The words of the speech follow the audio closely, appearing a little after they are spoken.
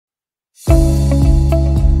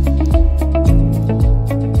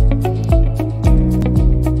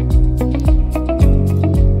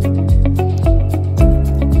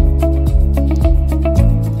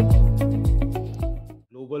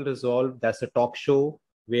Resolve. That's a talk show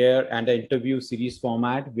and an interview series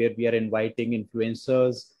format where we are inviting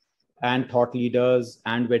influencers and thought leaders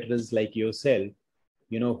and veterans like yourself,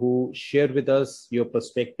 who share with us your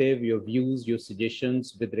perspective, your views, your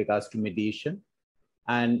suggestions with regards to mediation.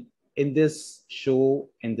 And in this show,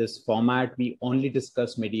 in this format, we only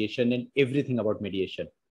discuss mediation and everything about mediation.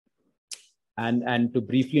 And to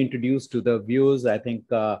briefly introduce to the viewers, I think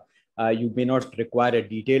you may not require a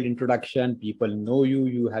detailed introduction. People know you.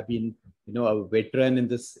 You have been, a veteran in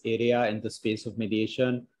this area, in the space of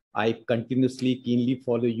mediation. I continuously, keenly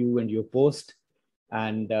follow you and your post.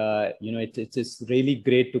 And, it's really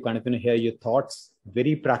great to kind of hear your thoughts,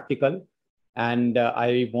 very practical. And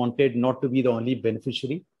I wanted not to be the only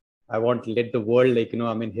beneficiary. I want to let the world,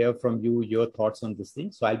 hear from you, your thoughts on this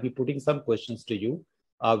thing. So I'll be putting some questions to you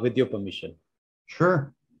with your permission.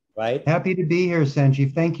 Sure. Right. Happy to be here,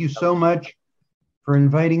 Sanjeev. Thank you so much for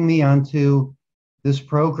inviting me onto this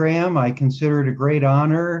program. I consider it a great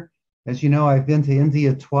honor. As you know, I've been to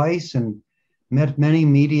India twice and met many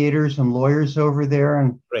mediators and lawyers over there.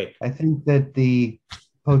 And Great. I think that the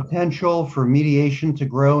potential for mediation to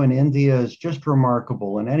grow in India is just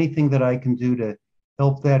remarkable. And anything that I can do to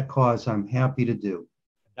help that cause, I'm happy to do.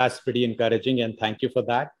 That's pretty encouraging. And thank you for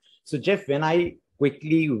that. So, Jeff, when I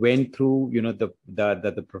quickly went through,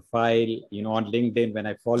 the profile, on LinkedIn, when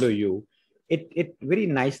I follow you, it very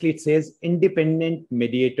nicely, it says independent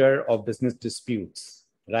mediator of business disputes,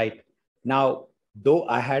 right? Now, though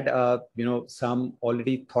I had, some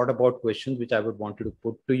already thought about questions, which I would want to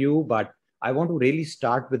put to you, but I want to really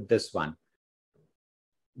start with this one.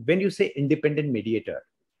 When you say independent mediator,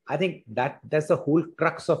 I think that's the whole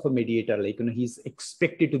crux of a mediator. He's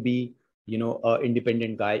expected to be, an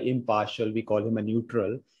independent guy, impartial. We call him a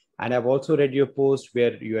neutral. And I've also read your post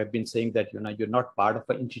where you have been saying that, you're not part of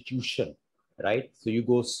an institution, right? So you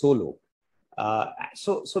go solo.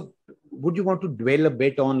 So would you want to dwell a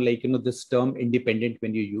bit on this term independent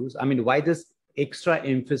when you use? I mean, why this extra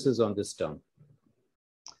emphasis on this term?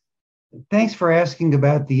 Thanks for asking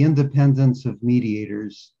about the independence of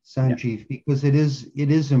mediators, Sanjeev, because it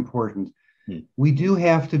is important. We do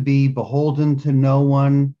have to be beholden to no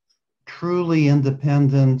one, truly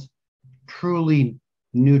independent, truly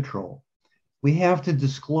neutral. We have to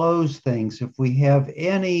disclose things if we have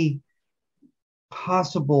any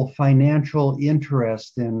possible financial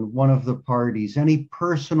interest in one of the parties, any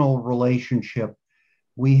personal relationship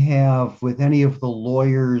we have with any of the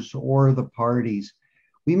lawyers or the parties.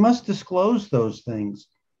 We must disclose those things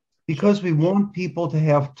because we want people to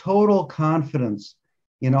have total confidence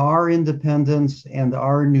in our independence and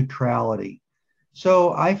our neutrality.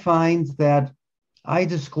 So I find that I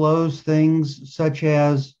disclose things such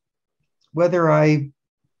as whether I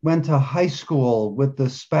went to high school with the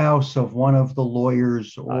spouse of one of the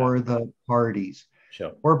lawyers or the parties,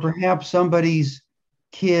 sure, or perhaps somebody's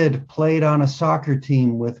kid played on a soccer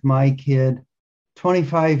team with my kid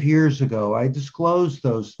 25 years ago. I disclose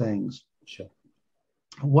those things. Sure.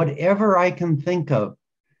 Whatever I can think of,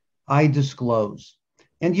 I disclose.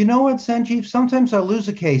 And you know what, Sanjeev? Sometimes I lose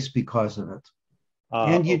a case because of it.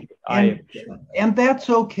 And that's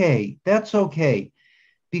okay. That's okay.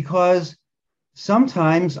 Because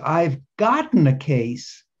sometimes I've gotten a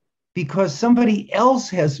case because somebody else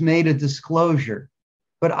has made a disclosure,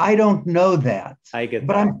 but I don't know that. I get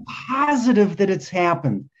but that. I'm positive that it's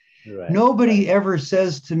happened. Right. Nobody ever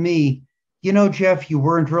says to me, Jeff, you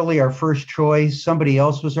weren't really our first choice. Somebody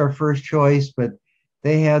else was our first choice, but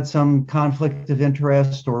they had some conflict of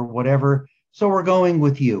interest or whatever. So we're going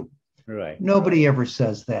with you. Right. Nobody ever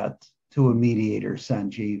says that to a mediator,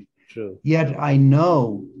 Sanjeev. True. Yet I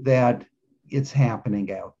know that it's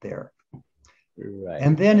happening out there. Right.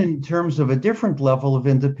 And then in terms of a different level of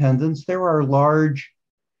independence, there are large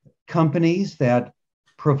companies that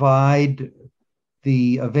provide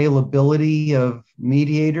the availability of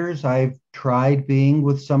mediators. I've tried being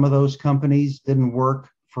with some of those companies, didn't work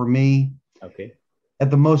for me. Okay. At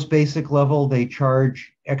the most basic level, they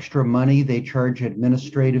charge extra money. They charge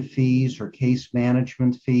administrative fees or case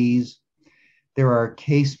management fees. There are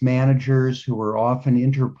case managers who are often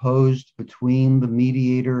interposed between the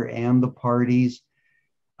mediator and the parties.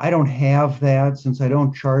 I don't have that since I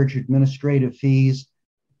don't charge administrative fees.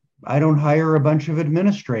 I don't hire a bunch of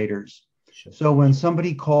administrators. Sure. So when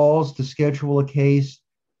somebody calls to schedule a case,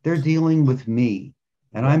 they're dealing with me.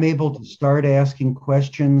 And I'm able to start asking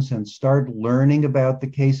questions and start learning about the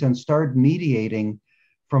case and start mediating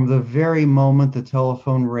from the very moment the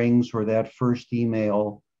telephone rings or that first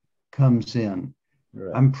email comes in.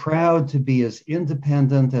 Right. I'm proud to be as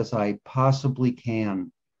independent as I possibly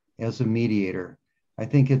can as a mediator. I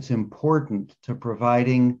think it's important to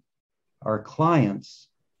providing our clients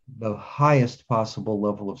the highest possible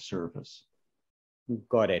level of service.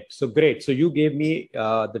 Got it. So great. So you gave me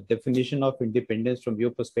the definition of independence from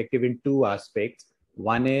your perspective in two aspects.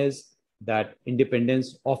 One is that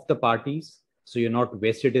independence of the parties. So you're not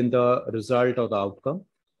vested in the result or the outcome.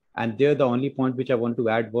 And there, the only point which I want to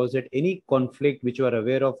add was that any conflict which you are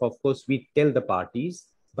aware of course, we tell the parties,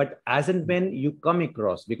 but as and when you come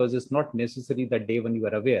across, because it's not necessary that day when you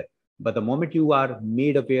are aware, but the moment you are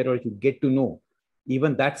made aware or you get to know,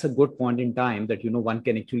 even that's a good point in time that, one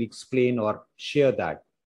can actually explain or share that,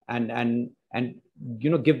 and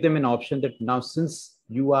give them an option that now, since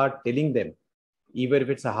you are telling them, even if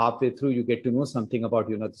it's a halfway through, you get to know something about,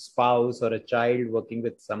 the spouse or a child working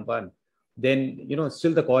with someone, then,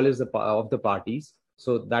 still the call is of the parties.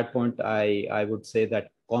 So that point, I would say that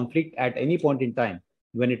conflict at any point in time,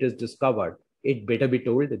 when it is discovered, it better be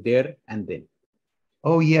told there and then.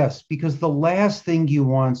 Oh, yes, because the last thing you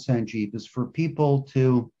want, Sanjeev, is for people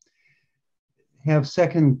to have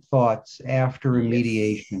second thoughts after a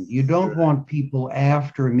mediation. You don't want people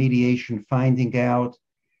after a mediation finding out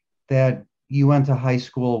that you went to high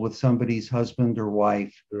school with somebody's husband or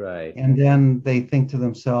wife. Right. And then they think to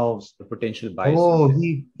themselves, the potential bias. Oh,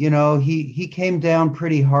 he came down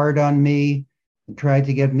pretty hard on me and tried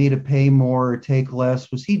to get me to pay more or take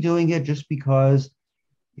less. Was he doing it just because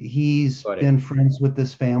he's been friends with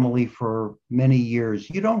this family for many years?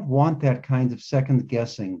 You don't want that kind of second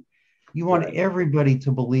guessing. You want everybody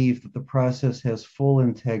to believe that the process has full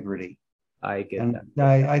integrity. I get and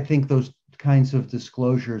that. I think those kinds of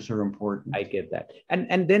disclosures are important. I get that.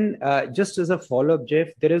 And then just as a follow-up, Jeff,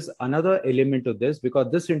 there is another element to this,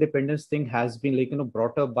 because this independence thing has been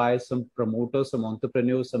brought up by some promoters, some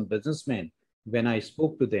entrepreneurs, some businessmen when I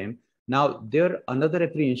spoke to them. Now, their another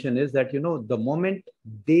apprehension is that, the moment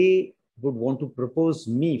they would want to propose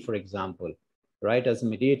me, for example, right, as a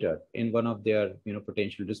mediator in one of their,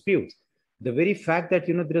 potential disputes, the very fact that,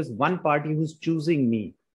 there is one party who's choosing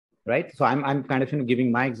me, right? So I'm kind of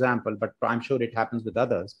giving my example, but I'm sure it happens with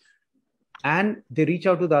others. And they reach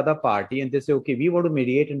out to the other party and they say, okay, we want to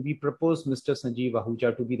mediate and we propose Mr. Sanjeev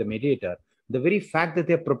Ahuja to be the mediator. The very fact that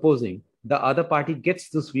they're proposing, the other party gets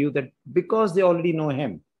this view that because they already know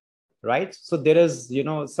him, right? So there is,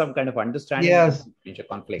 some kind of understanding. Yes.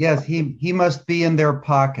 Conflict. Yes, he must be in their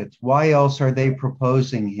pockets. Why else are they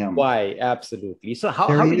proposing him? Why? Absolutely. So how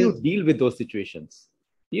do you deal with those situations?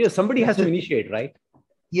 Somebody has to initiate, right?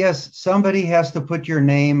 Yes, somebody has to put your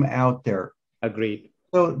name out there. Agreed.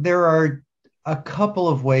 So there are a couple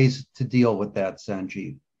of ways to deal with that,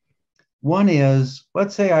 Sanjeev. One is,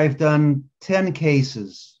 let's say I've done 10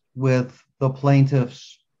 cases with the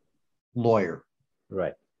plaintiff's lawyer.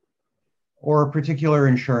 Right. Or a particular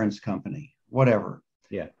insurance company, whatever.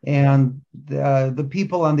 Yeah. And the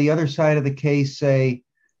people on the other side of the case say,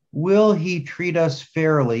 will he treat us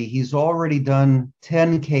fairly? He's already done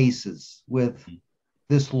 10 cases with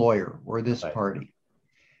this lawyer or this party.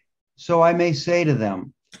 So I may say to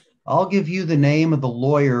them, I'll give you the name of the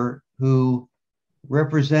lawyer who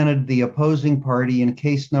represented the opposing party in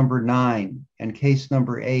case number 9 and case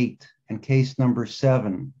number 8 and case number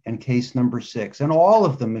 7 and case number 6, and all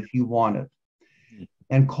of them if you want it.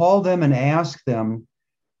 And call them and ask them,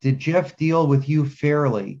 did Jeff deal with you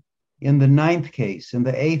fairly in the 9th case, in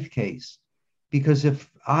the 8th case? Because if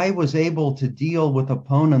I was able to deal with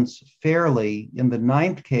opponents fairly in the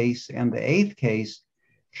 9th case and the 8th case,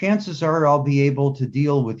 chances are I'll be able to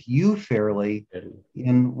deal with you fairly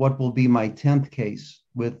in what will be my 10th case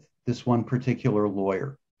with this one particular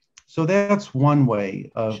lawyer. So that's one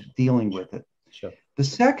way of dealing with it. Sure. The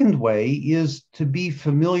second way is to be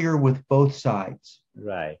familiar with both sides.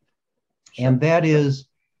 Right. Sure. And that is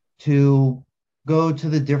to go to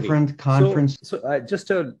the different conferences. So just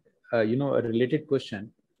a related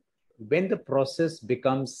question. When the process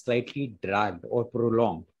becomes slightly dragged or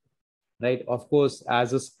prolonged, right? Of course,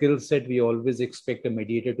 as a skill set, we always expect a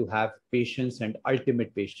mediator to have patience and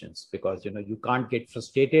ultimate patience, because, you can't get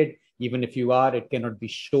frustrated. Even if you are, it cannot be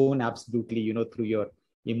shown absolutely, through your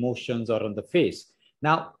emotions or on the face.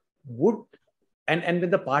 Now, and when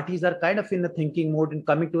the parties are kind of in the thinking mode and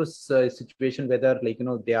coming to a situation, whether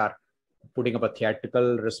they are putting up a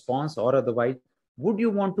theatrical response or otherwise, would you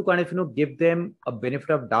want to kind of, give them a benefit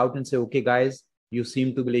of doubt and say, okay, guys, you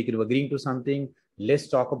seem to be agreeing to something. Let's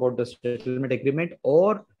talk about the settlement agreement.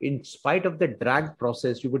 Or in spite of the drag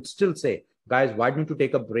process, you would still say, guys, why don't you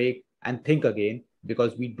take a break and think again?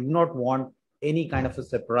 Because we do not want any kind of a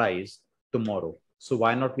surprise tomorrow. So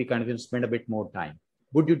why not we kind of spend a bit more time?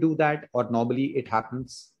 Would you do that, or normally it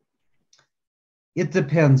happens? It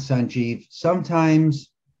depends, Sanjeev.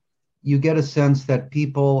 Sometimes you get a sense that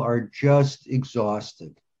people are just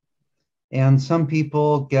exhausted. And some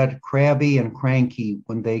people get crabby and cranky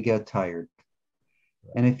when they get tired.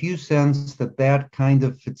 And if you sense that that kind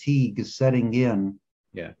of fatigue is setting in,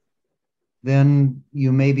 Yeah. then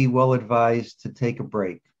you may be well advised to take a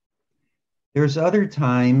break. There's other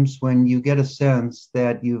times when you get a sense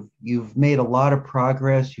that you've made a lot of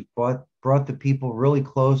progress, you've brought the people really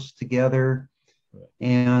close together,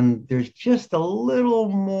 and there's just a little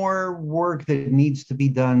more work that needs to be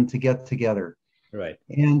done to get together. Right.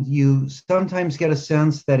 And you sometimes get a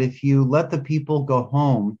sense that if you let the people go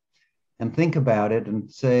home and think about it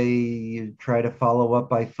and say you try to follow up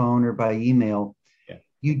by phone or by email,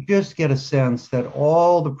 you just get a sense that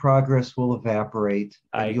all the progress will evaporate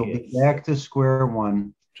and you'll be back to square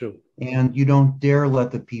one. True. And you don't dare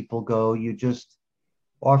let the people go. You just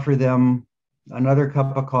offer them another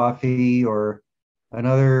cup of coffee or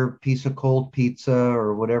another piece of cold pizza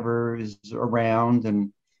or whatever is around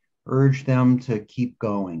and urge them to keep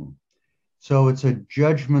going. So it's a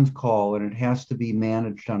judgment call and it has to be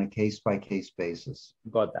managed on a case-by-case basis.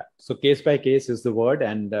 Got that. So case by case is the word.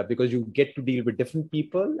 And because you get to deal with different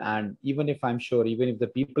people, and even if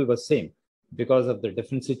the people were same, because of the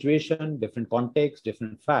different situation, different context,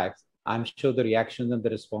 different facts, I'm sure the reactions and the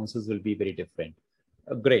responses will be very different.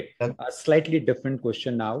 Great. A slightly different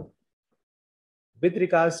question now. With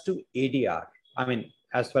regards to ADR, I mean,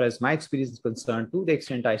 as far as my experience is concerned, to the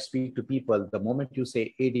extent I speak to people, the moment you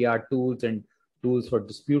say ADR tools and tools for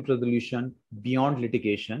dispute resolution beyond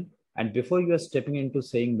litigation, and before you are stepping into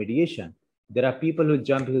saying mediation, there are people who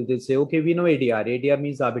jump in, they say, okay, we know ADR. ADR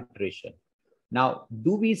means arbitration. Now,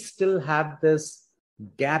 do we still have this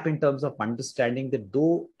gap in terms of understanding that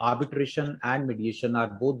though arbitration and mediation are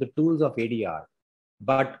both the tools of ADR,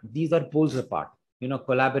 but these are poles apart,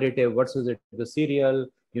 collaborative versus the serial,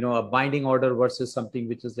 a binding order versus something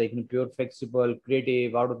which is like pure, flexible,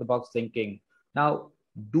 creative, out of the box thinking. Now,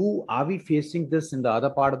 are we facing this in the other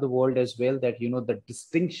part of the world as well, that, the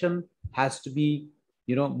distinction has to be,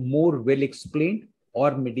 more well explained,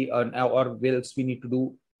 or else we need to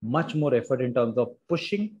do much more effort in terms of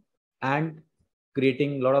pushing and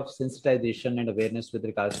creating a lot of sensitization and awareness with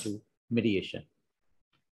regards to mediation?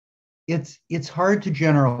 It's hard to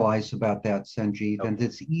generalize about that, Sanjeev, and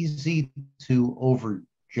it's easy to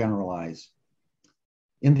overgeneralize.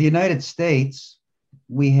 In the United States,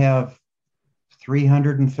 we have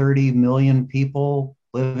 330 million people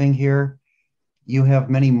living here. You have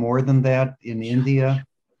many more than that in India.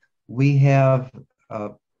 We have, I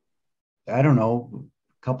don't know,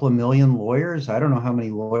 a couple of million lawyers. I don't know how many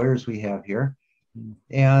lawyers we have here.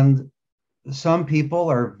 And some people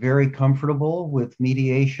are very comfortable with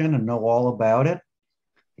mediation and know all about it.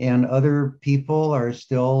 And other people are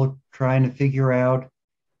still trying to figure out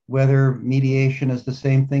whether mediation is the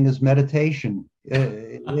same thing as meditation.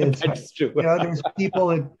 That's true. There's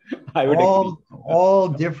people at all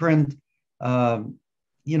different,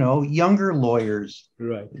 younger lawyers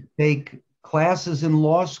take classes in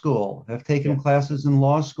law school, have taken classes in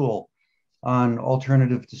law school on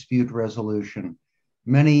alternative dispute resolution.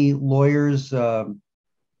 Many lawyers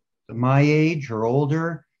my age or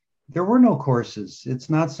older, there were no courses. It's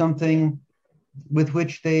not something with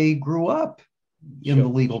which they grew up in the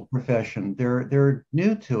legal profession. They're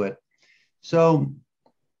new to it. So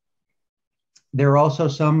there are also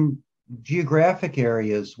some geographic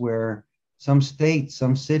areas where some states,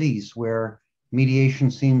 some cities where mediation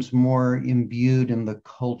seems more imbued in the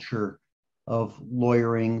culture of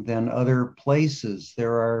lawyering than other places.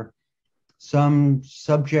 There are some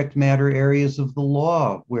subject matter areas of the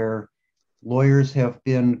law where lawyers have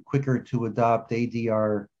been quicker to adopt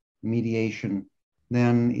ADR mediation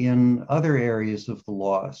than in other areas of the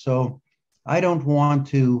law. So I don't want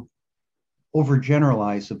to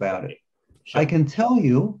overgeneralize about it. I can tell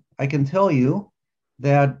you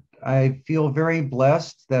that I feel very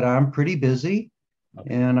blessed that I'm pretty busy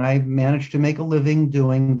and I've managed to make a living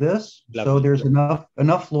doing this. So there's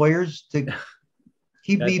enough lawyers to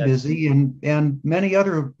keep me busy, and many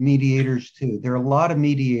other mediators too. There are a lot of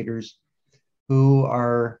mediators who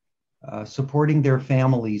are supporting their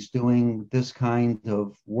families doing this kind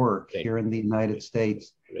of work here in the United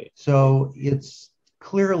States. So it's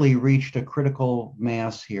clearly reached a critical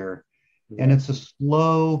mass here. And it's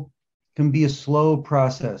can be a slow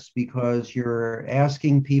process because you're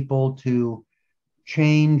asking people to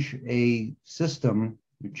change a system,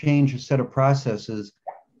 change a set of processes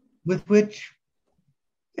with which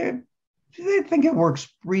they think it works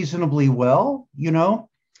reasonably well,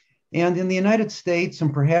 And in the United States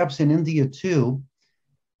and perhaps in India too,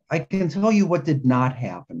 I can tell you what did not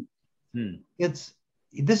happen.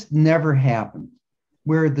 This never happened.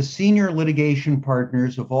 where the senior litigation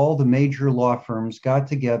partners of all the major law firms got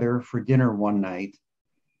together for dinner one night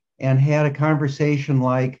and had a conversation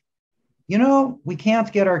like, we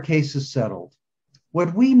can't get our cases settled.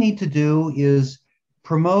 What we need to do is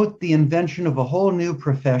promote the invention of a whole new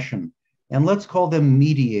profession, and let's call them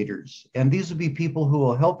mediators. And these will be people who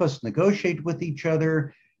will help us negotiate with each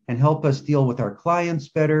other and help us deal with our clients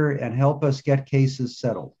better and help us get cases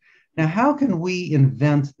settled. Now, how can we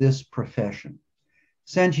invent this profession?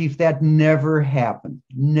 Sanjeev, that never happened.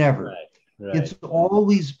 Never. Right. It's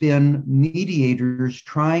always been mediators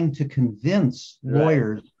trying to convince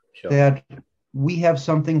lawyers that we have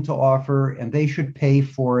something to offer and they should pay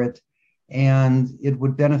for it, and it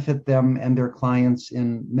would benefit them and their clients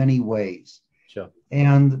in many ways. Sure.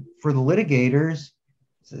 And for the litigators,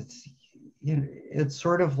 it's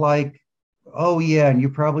sort of like, oh yeah, and you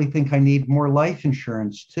probably think I need more life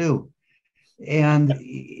insurance too. And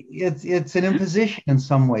it's an imposition in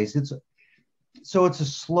some ways. It's a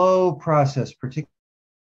slow process, particularly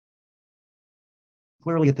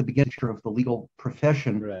at the beginning of the legal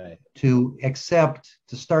profession, to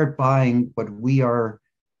start buying what we are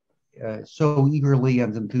so eagerly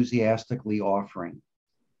and enthusiastically offering.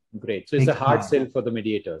 Great. So it's a hard sell for the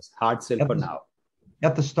mediators. Hard sell for now.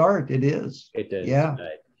 At the start, it is. It is. Yeah.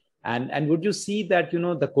 Right. And would you see that,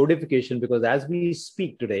 the codification, because as we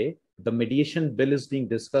speak today, the mediation bill is being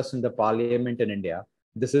discussed in the parliament in India.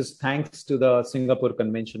 This is thanks to the Singapore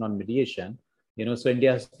Convention on Mediation. So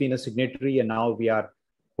India has been a signatory, and now we are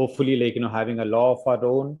hopefully having a law of our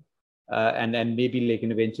own, and maybe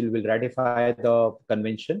eventually we'll ratify the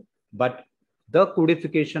convention. But the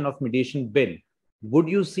codification of mediation bill, would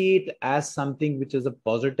you see it as something which is a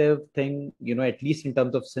positive thing, at least in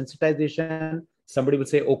terms of sensitization? Somebody will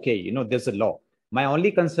say, okay, there's a law. My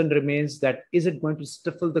only concern remains that, is it going to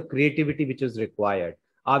stifle the creativity which is required?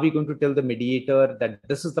 Are we going to tell the mediator that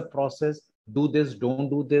this is the process, do this, don't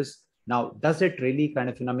do this? Now, does it really kind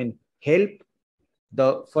of, help?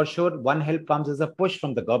 For sure, one help comes as a push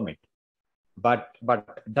from the government. But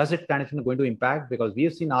does it kind of going to impact? Because we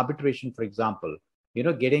have seen arbitration, for example,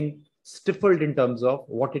 getting stifled in terms of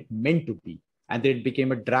what it meant to be. And then it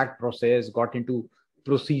became a drag process, got into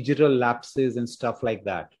procedural lapses and stuff like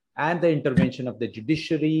that. And the intervention of the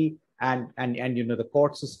judiciary and the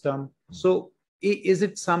court system. So do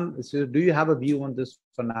you have a view on this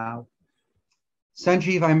for now?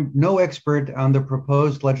 Sanjeev, I'm no expert on the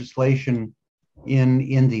proposed legislation in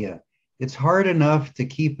India. It's hard enough to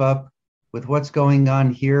keep up with what's going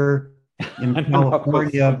on here in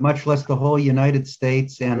California, much less the whole United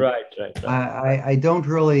States. And right. I don't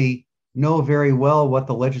really know very well what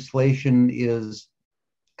the legislation is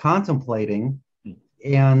contemplating.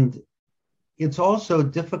 And it's also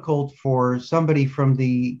difficult for somebody from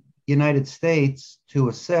the United States to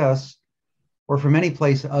assess, or from any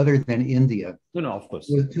place other than India, of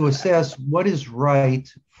course, to assess what is right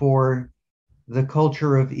for the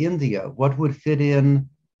culture of India, what would fit in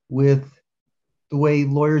with the way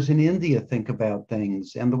lawyers in India think about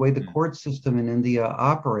things and the way the court system in India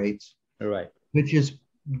operates, which is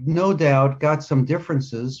no doubt got some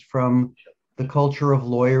differences from the culture of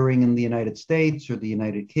lawyering in the United States or the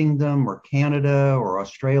United Kingdom or Canada or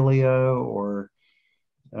Australia or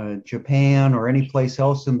Japan or any place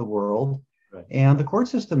else in the world. And the court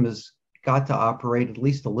system has got to operate at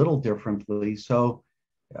least a little differently. So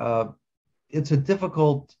it's a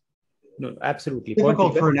difficult, absolutely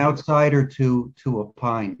difficult for an outsider to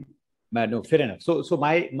opine. No, fair enough. So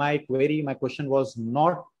my question was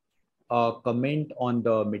not a comment on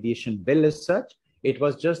the mediation bill as such. It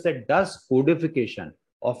was just that, does codification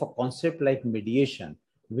of a concept like mediation,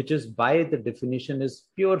 which is by the definition is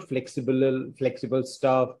pure flexible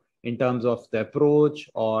stuff in terms of the approach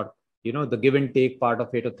or the give and take part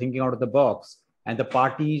of it, or thinking out of the box, and the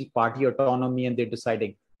party autonomy, and they're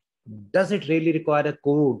deciding, does it really require a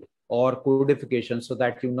code or codification so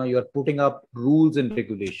that you're putting up rules and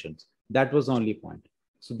regulations? That was the only point.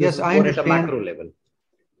 So this yes, is I understand. At a macro level.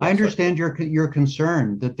 I understand your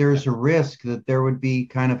concern that there's a risk that there would be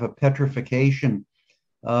kind of a petrification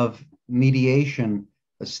of mediation,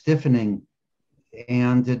 a stiffening,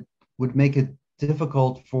 and it would make it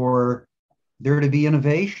difficult for there to be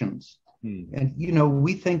innovations. And,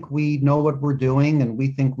 we think we know what we're doing, and we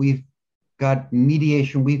think we've got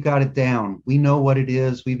mediation, we've got it down. We know what it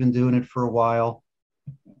is. We've been doing it for a while.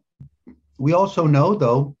 We also know,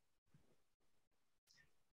 though,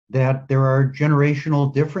 that there are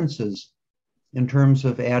generational differences in terms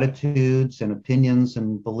of attitudes and opinions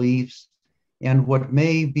and beliefs, and what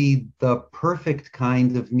may be the perfect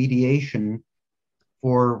kind of mediation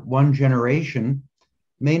for one generation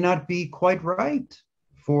may not be quite right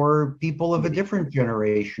for people of a different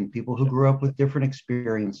generation, people who grew up with different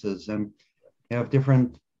experiences and have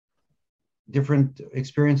different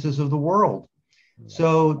experiences of the world.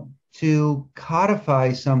 So to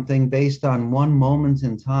codify something based on one moment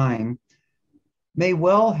in time may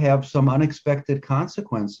well have some unexpected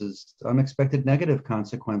consequences, unexpected negative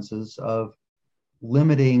consequences of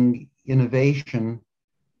limiting innovation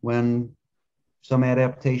when some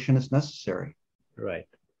adaptation is necessary. Right.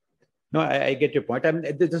 No, I get your point. I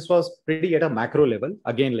mean, this was pretty at a macro level.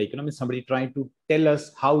 Again, like, somebody trying to tell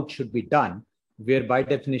us how it should be done, where by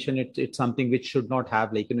definition, it's something which should not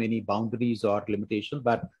have like, any boundaries or limitations,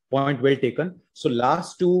 but point well taken. So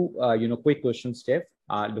last two, quick questions, Jeff,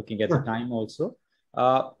 looking at the time also.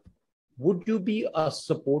 Would you be a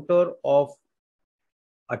supporter of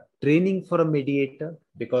a training for a mediator?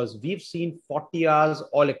 Because we've seen 40 hours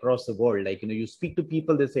all across the world. Like, you speak to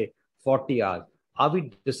people, they say 40 hours. Are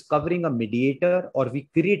we discovering a mediator or are we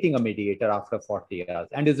creating a mediator after 40 hours?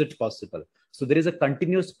 And is it possible? So there is a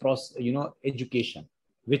continuous process, education,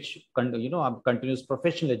 which, continuous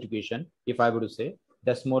professional education, if I were to say,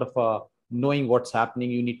 that's more of a knowing what's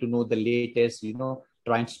happening. You need to know the latest,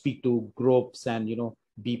 try and speak to groups and,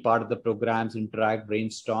 be part of the programs, interact,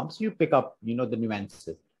 brainstorm. So you pick up, the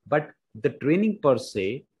nuances. But the training per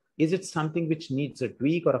se, is it something which needs a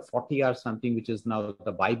tweak, or a 40 hours something which is now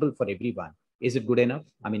the Bible for everyone? Is it good enough?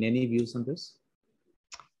 I mean, any views on this?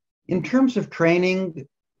 In terms of training,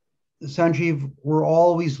 Sanjeev, we're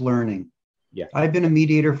always learning. Yeah. I've been a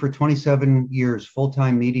mediator for 27 years,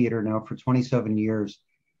 full-time mediator now for 27 years.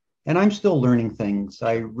 And I'm still learning things.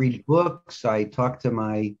 I read books, I talk to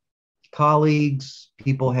my colleagues,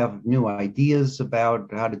 people have new ideas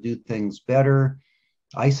about how to do things better.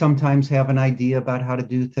 I sometimes have an idea about how to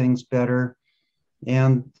do things better.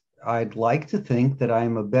 And I'd like to think that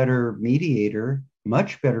I'm a better mediator,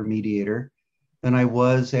 much better mediator than I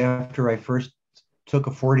was after I first took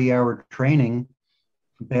a 40-hour training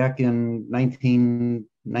back in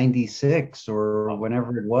 1996 or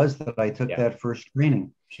whenever it was that I took that first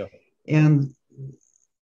training. Sure. And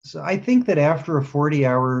so I think that after a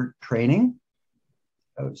 40-hour training,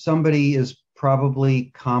 somebody is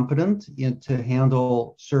probably competent to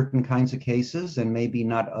handle certain kinds of cases and maybe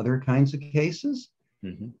not other kinds of cases.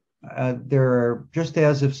 Mm-hmm. There are, just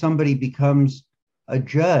as if somebody becomes a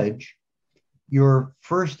judge, your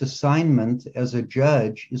first assignment as a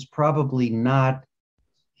judge is probably not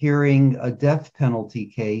hearing a death penalty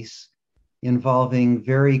case involving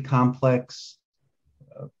very complex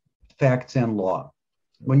facts and law.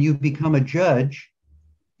 When you become a judge,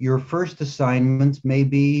 your first assignment may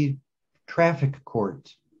be traffic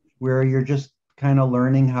court, where you're just kind of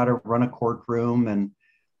learning how to run a courtroom and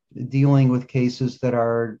dealing with cases that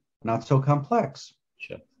are not so complex.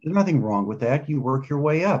 Sure. There's nothing wrong with that. You work your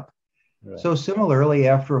way up. Right. So similarly,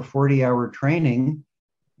 after a 40-hour training,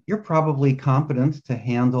 you're probably competent to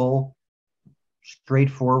handle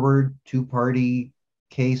straightforward two-party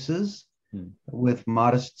cases with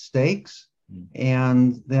modest stakes.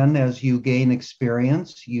 And then as you gain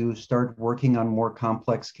experience, you start working on more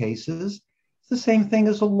complex cases. It's the same thing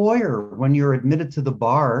as a lawyer. When you're admitted to the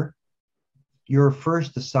bar, your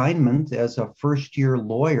first assignment as a first-year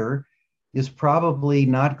lawyer is probably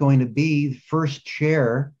not going to be first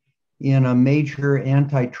chair in a major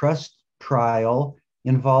antitrust trial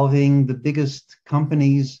involving the biggest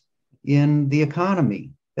companies in the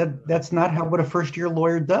economy. That's not what a first-year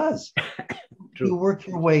lawyer does. You work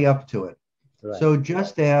your way up to it. Right. So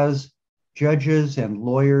just as judges and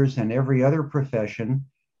lawyers and every other profession,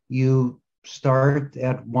 you start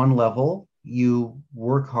at one level, you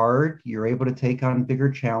work hard, you're able to take on bigger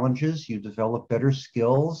challenges, you develop better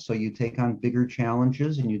skills, so you take on bigger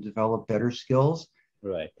challenges and you develop better skills.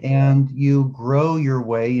 Right. And you grow your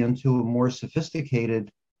way into a more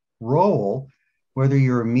sophisticated role, whether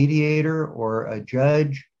you're a mediator or a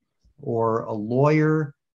judge or a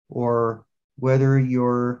lawyer, or whether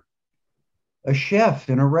you're a chef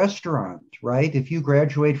in a restaurant, right? If you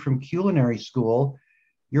graduate from culinary school,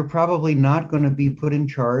 you're probably not going to be put in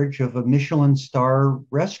charge of a Michelin star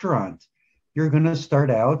restaurant. You're going to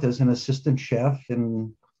start out as an assistant chef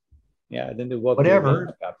in then they work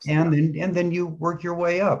whatever, and then you work your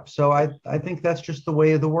way up. So I think that's just the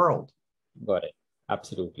way of the world. Got it.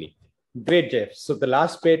 Absolutely. Great, Jeff. So the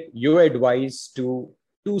last bit, your advice to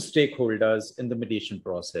two stakeholders in the mediation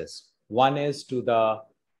process. One is to the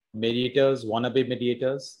mediators, wannabe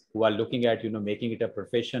mediators who are looking at, making it a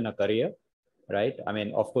profession, a career, right? I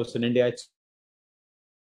mean, of course, in India, it's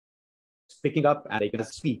picking up, and like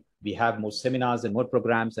speak. We have more seminars and more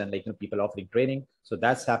programs and people offering training. So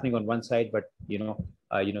that's happening on one side, but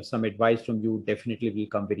some advice from you definitely will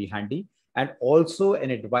come very handy. and also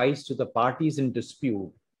an advice to the parties in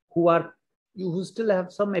dispute who still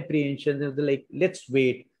have some apprehension. They're like, let's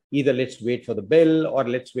wait. Either let's wait for the bill or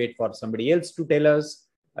let's wait for somebody else to tell us,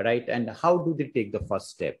 right? And how do they take the first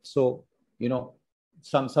step? So,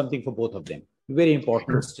 something for both of them. Very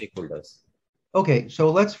important stakeholders. Okay,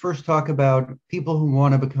 so let's first talk about people who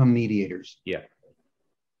want to become mediators. Yeah.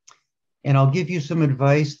 And I'll give you some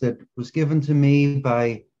advice that was given to me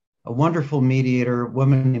by a wonderful mediator, a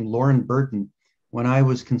woman named Lauren Burton, when I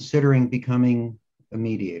was considering becoming a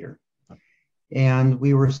mediator. And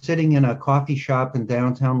we were sitting in a coffee shop in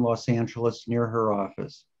downtown Los Angeles near her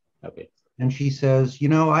office. Okay. And she says,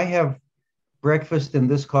 I have breakfast in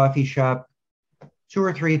this coffee shop 2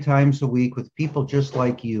 or 3 times a week with people just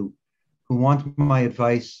like you who want my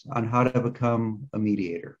advice on how to become a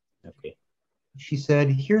mediator. Okay. She said,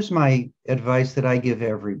 here's my advice that I give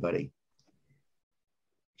everybody.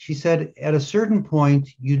 She said, at a certain point,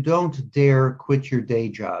 you don't dare quit your day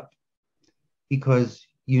job because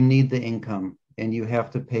you need the income and you have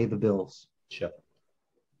to pay the bills. Sure.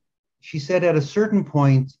 She said, at a certain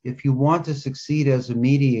point, if you want to succeed as a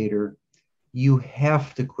mediator, you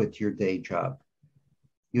have to quit your day job.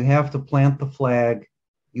 You have to plant the flag.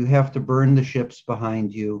 You have to burn the ships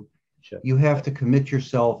behind you. Sure. You have to commit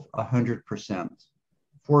yourself 100%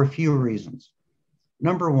 for a few reasons.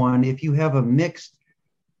 Number one, if you have a mixed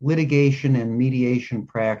litigation and mediation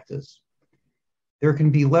practice, there can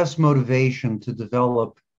be less motivation to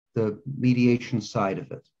develop the mediation side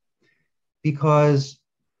of it because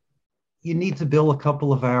you need to bill a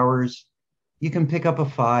couple of hours. You can pick up a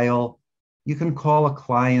file. You can call a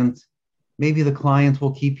client. Maybe the client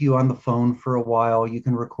will keep you on the phone for a while. You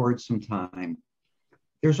can record some time.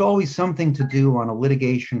 There's always something to do on a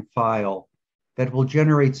litigation file that will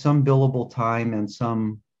generate some billable time and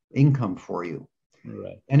some income for you.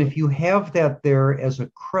 Right. And if you have that there as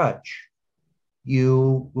a crutch,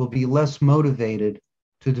 you will be less motivated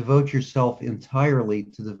to devote yourself entirely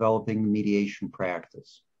to developing the mediation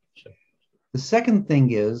practice. Sure. The second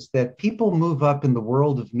thing is that people move up in the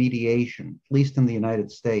world of mediation, at least in the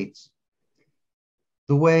United States,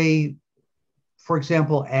 the way, for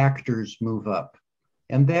example, actors move up.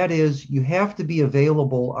 And that is, you have to be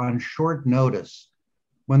available on short notice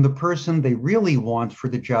when the person they really want for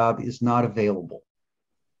the job is not available.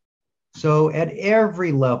 So at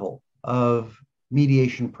every level of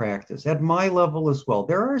mediation practice, at my level as well,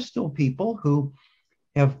 there are still people who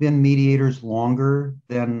have been mediators longer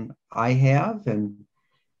than I have and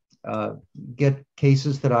get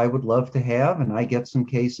cases that I would love to have, and I get some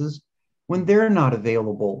cases when they're not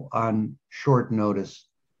available on short notice,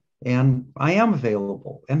 and I am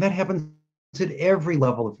available. And that happens at every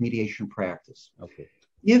level of mediation practice. Okay.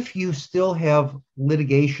 If you still have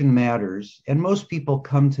litigation matters, and most people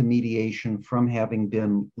come to mediation from having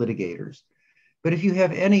been litigators, but if you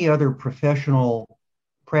have any other professional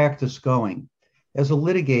practice going, as a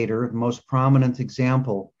litigator, the most prominent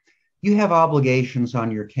example, you have obligations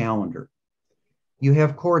on your calendar. You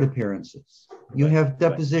have court appearances. You have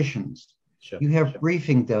depositions. Sure. You have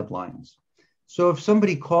briefing deadlines. So if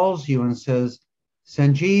somebody calls you and says,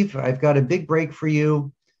 Sanjeev, I've got a big break for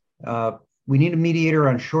you. We need a mediator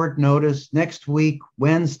on short notice next week,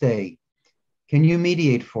 Wednesday. Can you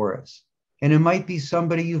mediate for us? And it might be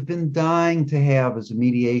somebody you've been dying to have as a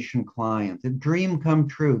mediation client, a dream come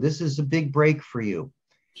true. This is a big break for you.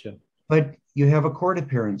 Sure. But you have a court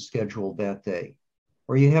appearance scheduled that day,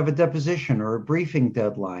 or you have a deposition or a briefing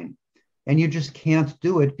deadline, and you just can't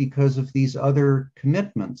do it because of these other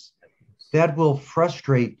commitments. That will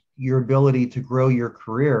frustrate your ability to grow your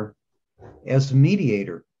career as a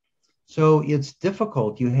mediator. So it's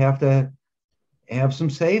difficult. You have to have some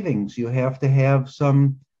savings. You have to have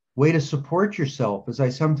some way to support yourself. As I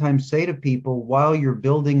sometimes say to people, while you're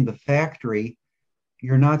building the factory,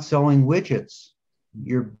 you're not selling widgets.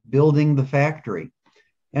 You're building the factory.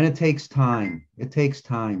 And it takes time. It takes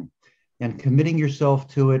time. And committing yourself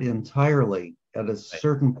to it entirely at a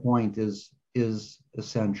certain point is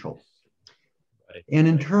essential. And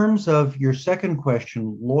in terms of your second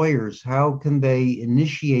question, lawyers, how can they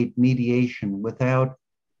initiate mediation without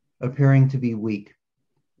appearing to be weak?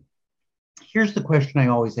 Here's the question I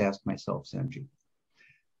always ask myself, Sanjeev.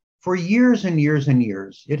 For years and years and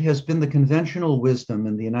years, it has been the conventional wisdom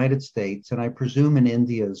in the United States, and I presume in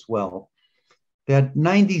India as well, that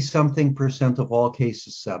 90-something% of all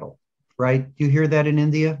cases settle, right? Do you hear that in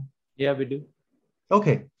India? Yeah, we do.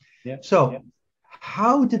 Okay. Yeah. So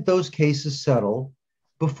how did those cases settle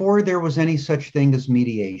before there was any such thing as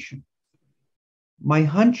mediation? My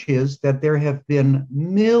hunch is that there have been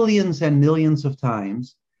millions and millions of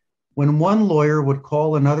times when one lawyer would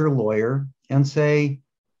call another lawyer and say,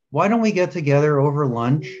 why don't we get together over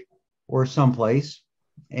lunch or someplace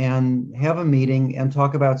and have a meeting and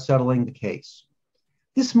talk about settling the case?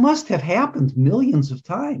 This must have happened millions of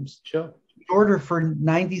times. Sure. In order for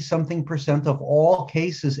 90-something% of all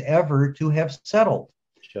cases ever to have settled.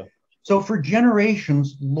 Sure. So for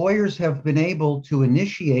generations, lawyers have been able to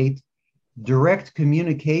initiate direct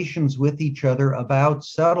communications with each other about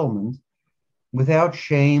settlement without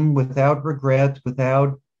shame, without regret,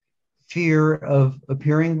 without fear of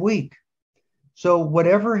appearing weak. So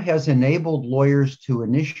whatever has enabled lawyers to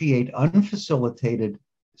initiate unfacilitated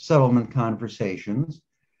settlement conversations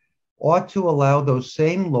ought to allow those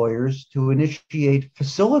same lawyers to initiate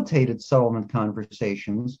facilitated settlement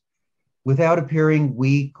conversations without appearing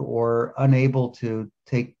weak or unable to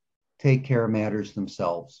take care of matters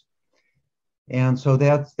themselves. And so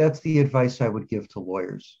that's the advice I would give to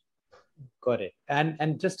lawyers. Got it.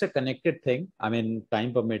 And just a connected thing, I mean,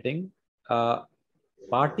 time permitting,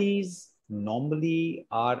 parties normally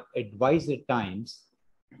are advised at times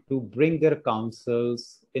to bring their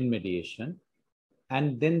counsels in mediation.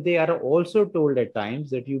 And then they are also told at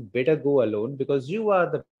times that you better go alone because you are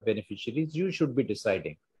the beneficiaries, you should be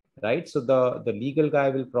deciding, right? So the legal guy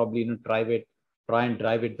will probably try and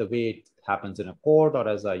drive it the way it happens in a court or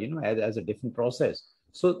as a as a different process.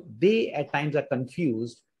 So they at times are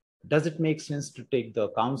confused. Does it make sense to take the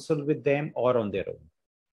counsel with them or on their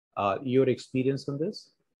own? Your experience on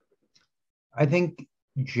this? I think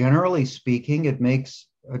generally speaking, it makes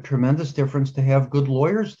a tremendous difference to have good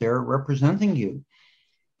lawyers there representing you,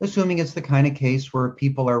 assuming it's the kind of case where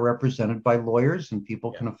people are represented by lawyers and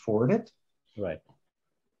people can afford it. Right.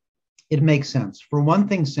 It makes sense. For one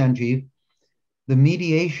thing, Sanjeev, the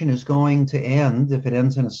mediation is going to end, if it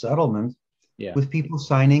ends in a settlement, with people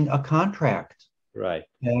signing a contract. Right.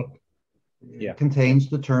 That contains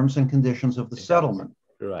the terms and conditions of the settlement.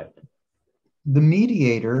 Right. The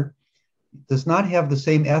mediator does not have the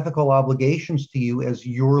same ethical obligations to you as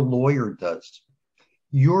your lawyer does.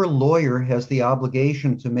 Your lawyer has the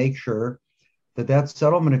obligation to make sure that that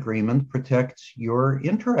settlement agreement protects your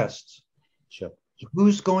interests. Sure.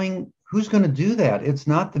 Who's going to do that? It's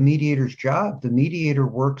not the mediator's job. The mediator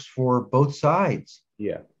works for both sides.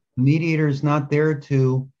 Yeah. The mediator is not there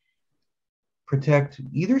to protect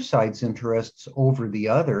either side's interests over the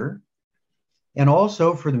other. And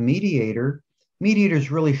also for the mediator, mediators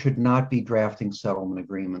really should not be drafting settlement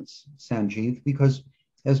agreements, Sanjeev, because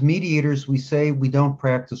as mediators, we say we don't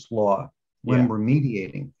practice law when we're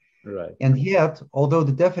mediating. Right. And yet, although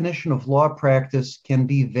the definition of law practice can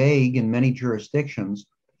be vague in many jurisdictions,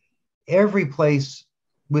 every place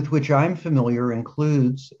with which I'm familiar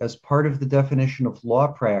includes, as part of the definition of law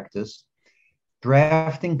practice,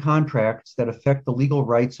 drafting contracts that affect the legal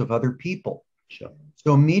rights of other people. Sure.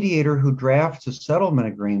 So a mediator who drafts a settlement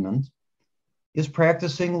agreement is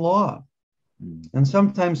practicing law. And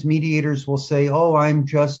sometimes mediators will say, oh, I'm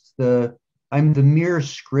the mere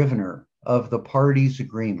scrivener of the parties'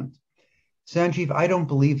 agreement. Sanjeev, I don't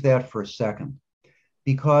believe that for a second,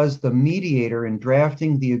 because the mediator in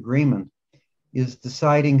drafting the agreement is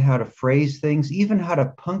deciding how to phrase things, even how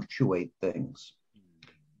to punctuate things.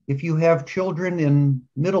 If you have children in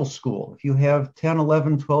middle school, if you have 10,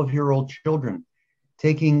 11, 12-year-old children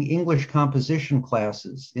taking English composition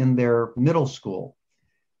classes in their middle school,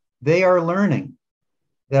 they are learning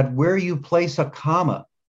that where you place a comma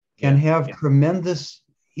can have tremendous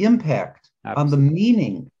impact on the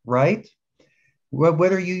meaning, right?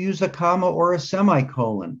 Whether you use a comma or a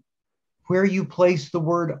semicolon, where you place the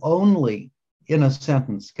word only in a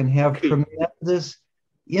sentence can have tremendous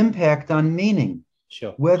impact on meaning.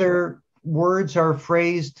 Sure. Whether words are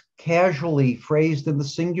phrased casually, phrased in the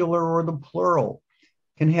singular or the plural,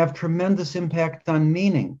 can have tremendous impact on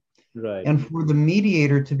meaning. Right. And for the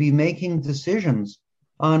mediator to be making decisions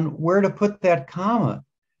on where to put that comma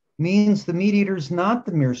means the mediator is not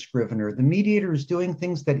the mere scrivener. The mediator is doing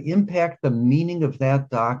things that impact the meaning of that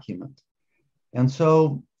document. And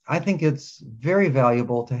so I think it's very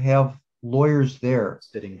valuable to have lawyers there.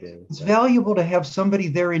 Sitting there. It's valuable to have somebody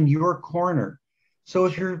there in your corner. So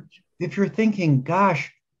if you're thinking,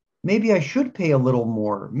 gosh, maybe I should pay a little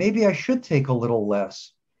more, maybe I should take a little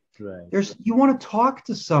less. Right. You want to talk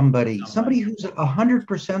to somebody who's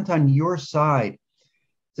 100% on your side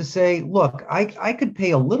to say, look, I could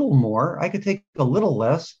pay a little more, I could take a little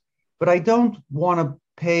less, but I don't want to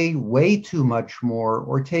pay way too much more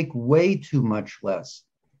or take way too much less.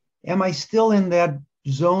 Am I still in that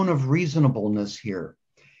zone of reasonableness here?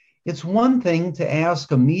 It's one thing to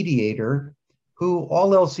ask a mediator who,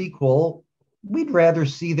 all else equal, we'd rather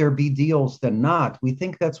see there be deals than not. We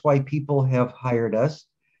think that's why people have hired us.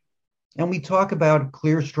 And we talk about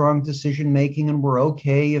clear, strong decision making, and we're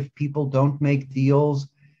okay if people don't make deals.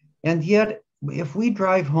 And yet, if we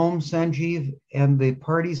drive home, Sanjeev, and the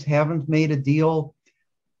parties haven't made a deal,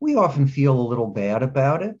 we often feel a little bad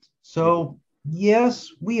about it. So, yes,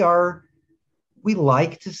 we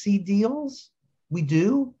like to see deals. We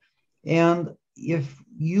do. And if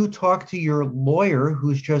you talk to your lawyer,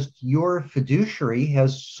 who's just your fiduciary,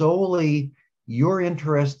 has solely your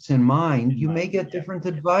interests in mind, you may get different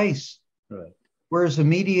advice. Right. Whereas a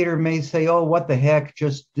mediator may say, oh, what the heck,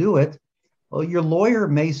 just do it. Well, your lawyer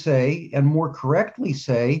may say, and more correctly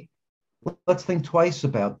say, let's think twice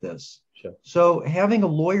about this. Sure. So having a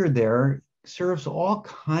lawyer there serves all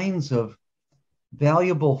kinds of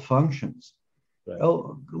valuable functions. Right.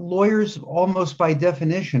 Lawyers, almost by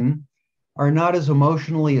definition, are not as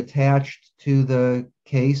emotionally attached to the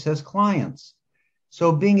case as clients.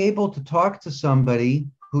 So being able to talk to somebody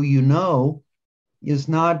who you know is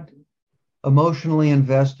not emotionally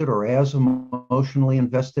invested or as emotionally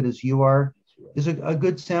invested as you are is a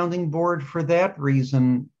good sounding board for that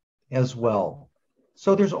reason as well.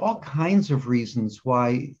 So there's all kinds of reasons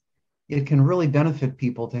why it can really benefit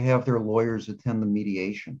people to have their lawyers attend the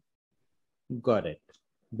mediation. Got it.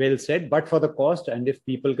 Well said. But for the cost, and if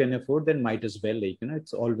people can afford, then might as well.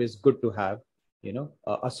 It's always good to have,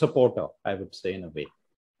 a supporter, I would say, in a way.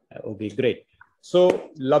 Okay, great. So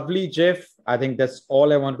lovely, Jeff. I think that's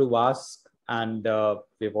all I want to ask. And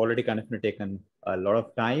we've already kind of taken a lot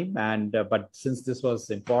of time. And but since this was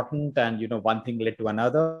important, and one thing led to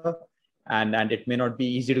another, and it may not be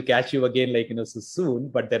easy to catch you again, so soon.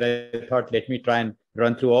 But then I thought, let me try and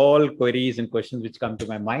run through all queries and questions which come to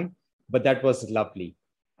my mind. But that was lovely.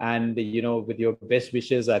 And, with your best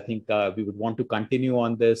wishes, I think we would want to continue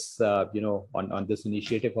on this, on this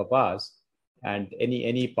initiative of ours. And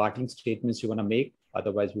any parting statements you want to make?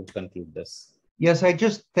 Otherwise, we'll conclude this. Yes, I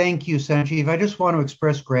just thank you, Sanjeev. I just want to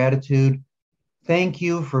express gratitude. Thank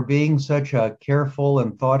you for being such a careful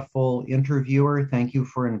and thoughtful interviewer. Thank you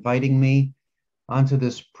for inviting me onto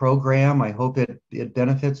this program. I hope it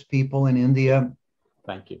benefits people in India.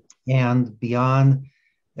 Thank you. And beyond.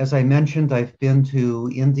 As I mentioned, I've been to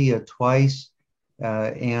India twice,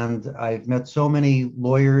 and I've met so many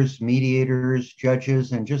lawyers, mediators,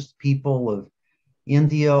 judges, and just people of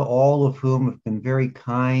India, all of whom have been very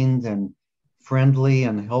kind and friendly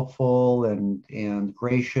and helpful and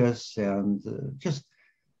gracious and just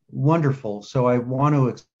wonderful. So I want to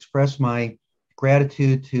express my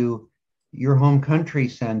gratitude to your home country,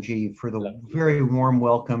 Sanjeev, for the very warm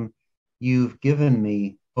welcome you've given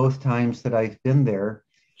me both times that I've been there.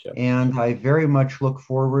 Sure. And I very much look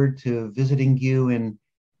forward to visiting you in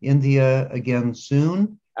India again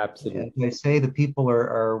soon. Absolutely. As I say, the people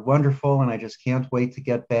are wonderful, and I just can't wait to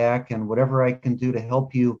get back. And whatever I can do to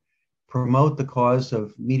help you promote the cause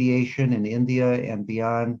of mediation in India and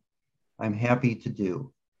beyond, I'm happy to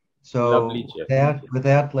do. So lovely, Jeff. With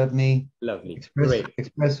that, let me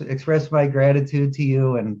express my gratitude to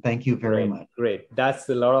you, and thank you very much. Great. That's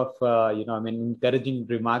a lot of, encouraging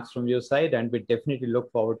remarks from your side, and we definitely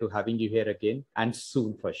look forward to having you here again and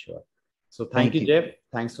soon for sure. So thank you, Jeff.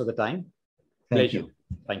 Thanks for the time. Thank you.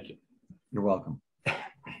 Thank you. You're welcome.